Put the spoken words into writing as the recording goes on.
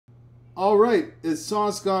All right, it's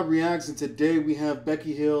Sauce God Reacts, and today we have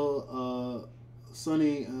Becky Hill,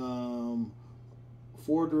 Sonny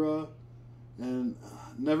Fodera, and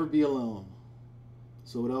Never Be Alone.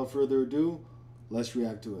 So without further ado, let's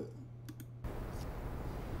react to it.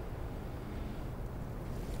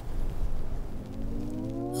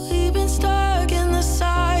 We've been stuck in the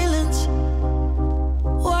silence,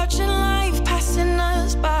 watching life passing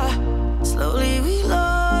us by. Slowly we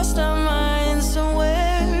lost our minds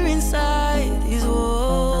somewhere inside these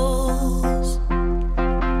walls.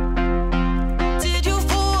 Did you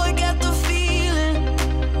forget the feeling?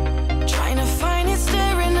 Trying to find it,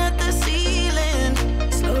 staring at the ceiling.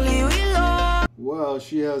 Slowly we lost. Wow,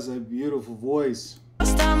 she has a beautiful voice.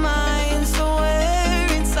 Our minds somewhere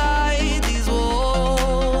inside these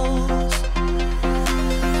walls.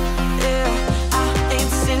 Yeah, I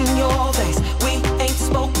ain't seen your face. We ain't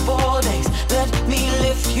spoke for days. Let me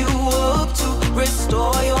lift you up to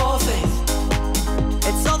restore your faith.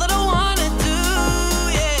 It's all that I wanna do,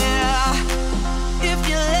 yeah. If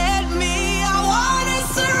you let me, I wanna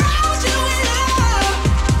surround you with love.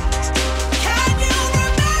 Can you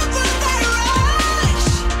remember that rush?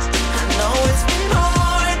 I know it's been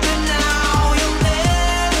hard, but now you'll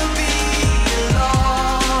never be alone.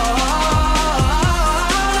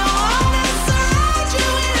 I wanna surround you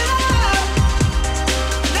with love.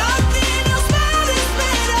 Nothing else matters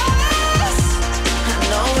but us. I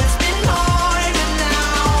know it's been hard, but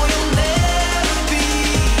now you'll never be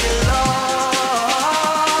alone.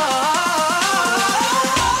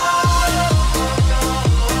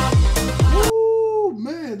 Woo,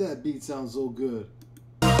 man, that beat sounds so good.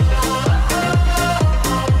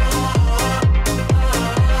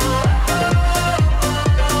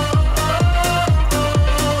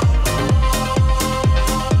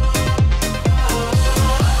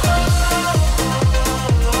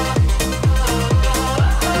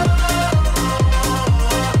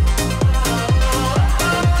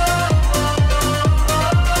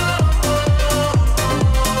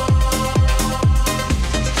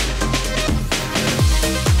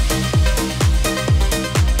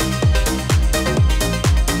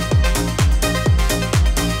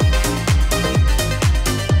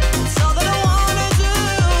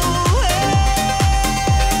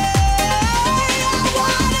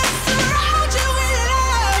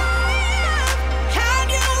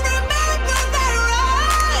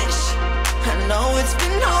 It's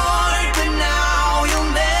been hard, but now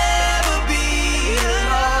you'll never be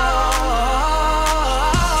alone.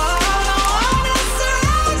 I wanna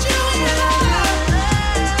surround you with love.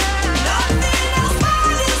 Nothing else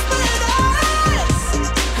matters but us.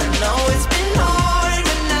 I know it's been hard,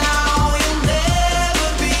 but now you'll never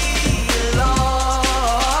be alone.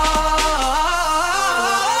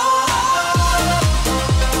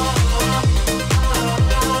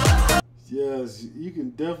 Yes, you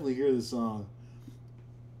can definitely hear the song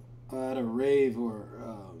at a rave or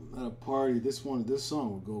at a party. This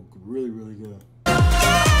song would go really, really good.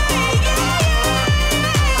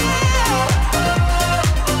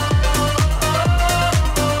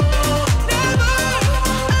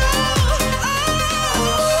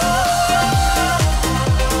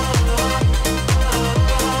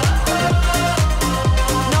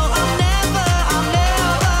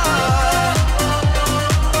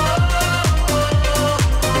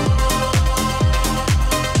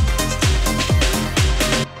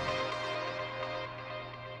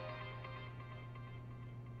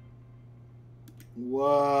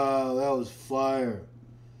 Wow, that was fire.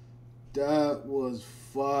 That was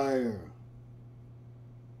fire.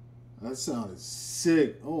 That sounded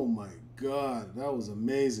sick. Oh my God, that was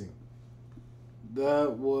amazing.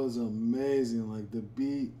 That was amazing. Like the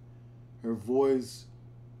beat, her voice,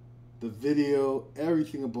 the video,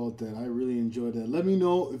 everything about that. I really enjoyed that. Let me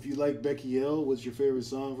know if you like Becky Hill. What's your favorite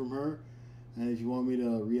song from her? And if you want me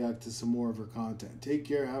to react to some more of her content. Take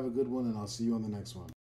care, have a good one, and I'll see you on the next one.